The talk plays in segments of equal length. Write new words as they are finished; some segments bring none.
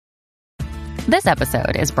This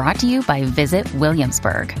episode is brought to you by Visit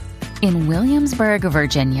Williamsburg. In Williamsburg,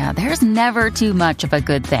 Virginia, there's never too much of a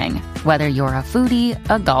good thing. Whether you're a foodie,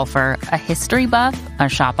 a golfer, a history buff, a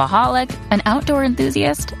shopaholic, an outdoor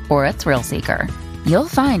enthusiast, or a thrill seeker, you'll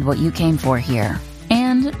find what you came for here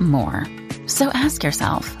and more. So ask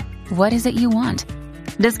yourself, what is it you want?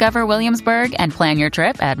 Discover Williamsburg and plan your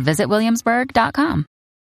trip at visitwilliamsburg.com.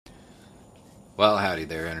 Well, howdy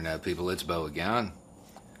there, Internet people. It's Bo again.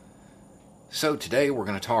 So today we're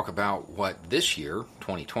going to talk about what this year,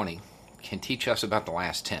 2020, can teach us about the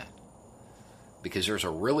last 10. Because there's a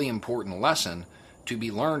really important lesson to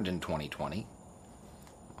be learned in 2020,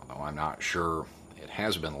 although I'm not sure it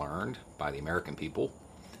has been learned by the American people.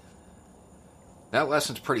 That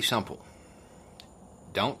lesson's pretty simple.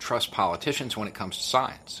 Don't trust politicians when it comes to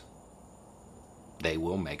science. They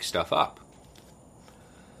will make stuff up.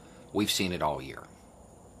 We've seen it all year.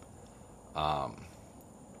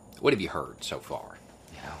 What have you heard so far?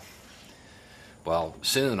 Well,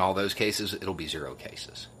 soon all those cases, it'll be 0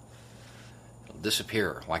 cases. It'll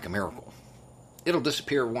disappear like a miracle. It'll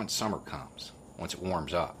disappear once summer comes, once it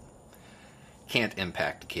warms up. Can't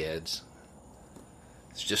impact the kids.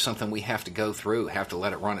 It's just something we have to go through, have to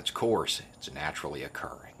let it run its course. It's naturally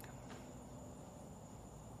occurring.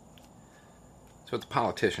 That's what the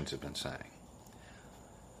politicians have been saying.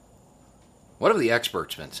 What have the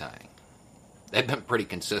experts been saying? They've been pretty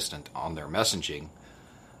consistent on their messaging.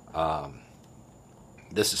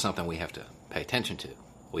 This is something we have to pay attention to.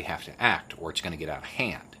 We have to act, or it's going to get out of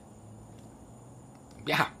hand.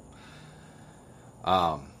 Yeah.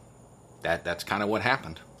 That's kind of what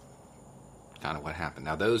happened.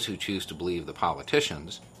 Now, those who choose to believe the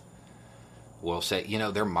politicians will say,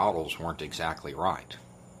 their models weren't exactly right.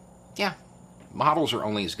 Yeah. Models are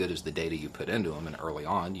only as good as the data you put into them, and early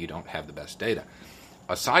on, you don't have the best data.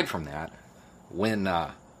 Aside from that, when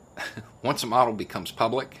once a model becomes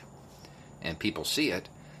public and people see it,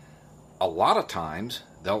 a lot of times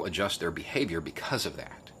they'll adjust their behavior because of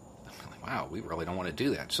that. Like, wow, we really don't want to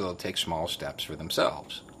do that. So they'll take small steps for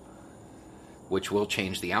themselves, which will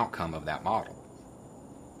change the outcome of that model.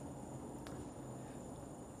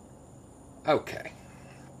 Okay.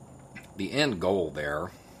 The end goal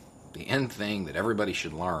there, the end thing that everybody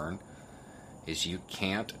should learn, is you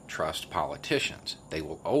can't trust politicians. They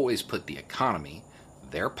will always put the economy,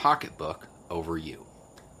 their pocketbook, over you.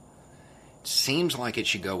 It seems like it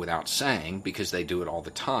should go without saying because they do it all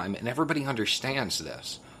the time, and everybody understands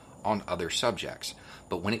this on other subjects.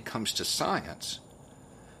 But when it comes to science,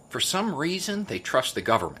 for some reason they trust the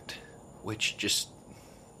government, which just,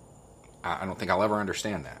 I don't think I'll ever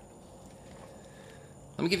understand that.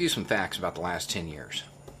 Let me give you some facts about the last 10 years.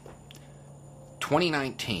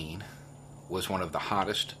 2019 was one of the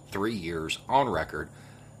hottest 3 years on record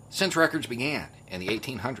since records began in the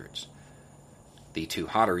 1800s. The 2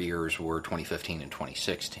 hotter years were 2015 and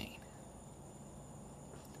 2016.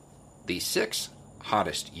 The 6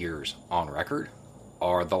 hottest years on record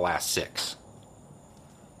are the last 6.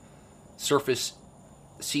 Surface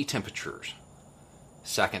sea temperatures,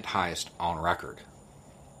 second highest on record.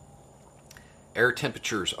 Air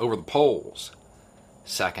temperatures over the poles,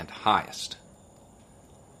 second highest.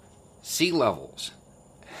 Sea levels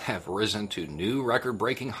have risen to new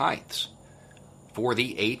record-breaking heights for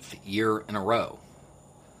the 8th year in a row.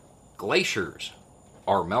 Glaciers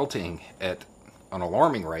are melting at an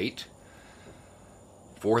alarming rate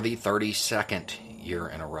for the 32nd year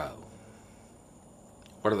in a row.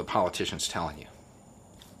 What are the politicians telling you?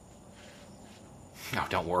 No,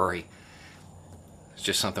 don't worry. It's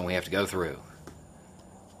just something we have to go through.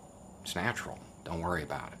 It's natural. Don't worry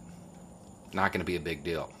about it. Not going to be a big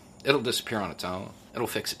deal. It'll disappear on its own. It'll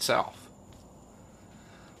fix itself.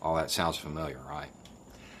 All that sounds familiar, right?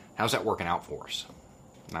 How's that working out for us?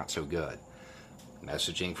 Not so good.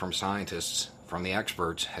 Messaging from scientists, from the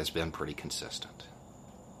experts, has been pretty consistent.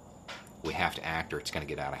 We have to act or it's going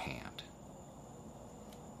to get out of hand.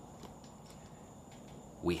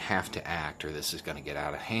 We have to act or this is going to get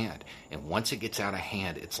out of hand. And once it gets out of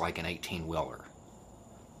hand, it's like an 18-wheeler.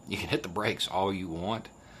 You can hit the brakes all you want,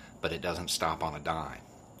 but it doesn't stop on a dime.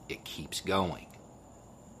 It keeps going.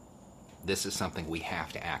 This is something we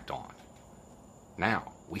have to act on.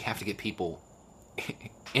 Now, we have to get people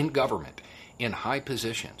in government, in high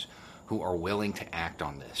positions, who are willing to act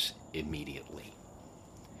on this immediately.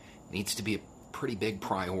 It needs to be a pretty big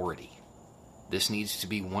priority. This needs to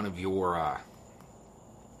be one of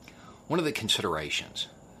the considerations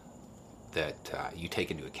that you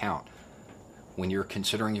take into account when you're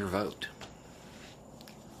considering your vote.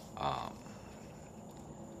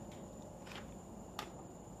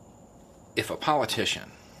 If a politician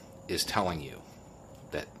is telling you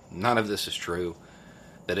that none of this is true,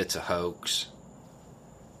 that it's a hoax,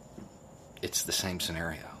 it's the same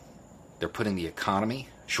scenario. They're putting the economy,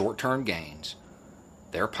 short-term gains,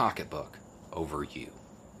 their pocketbook, over you.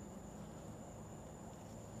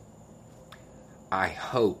 I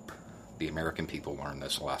hope the American people learn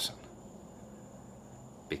this lesson.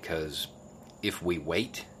 Because if we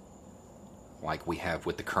wait, like we have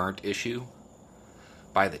with the current issue,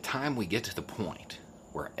 by the time we get to the point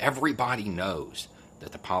where everybody knows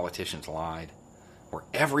that the politicians lied, where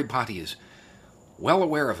everybody is well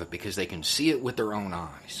aware of it because they can see it with their own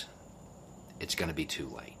eyes, it's going to be too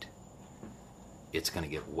late. It's going to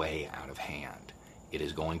get way out of hand. It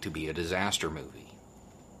is going to be a disaster movie.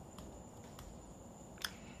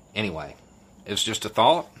 Anyway, it's just a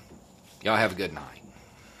thought. Y'all have a good night.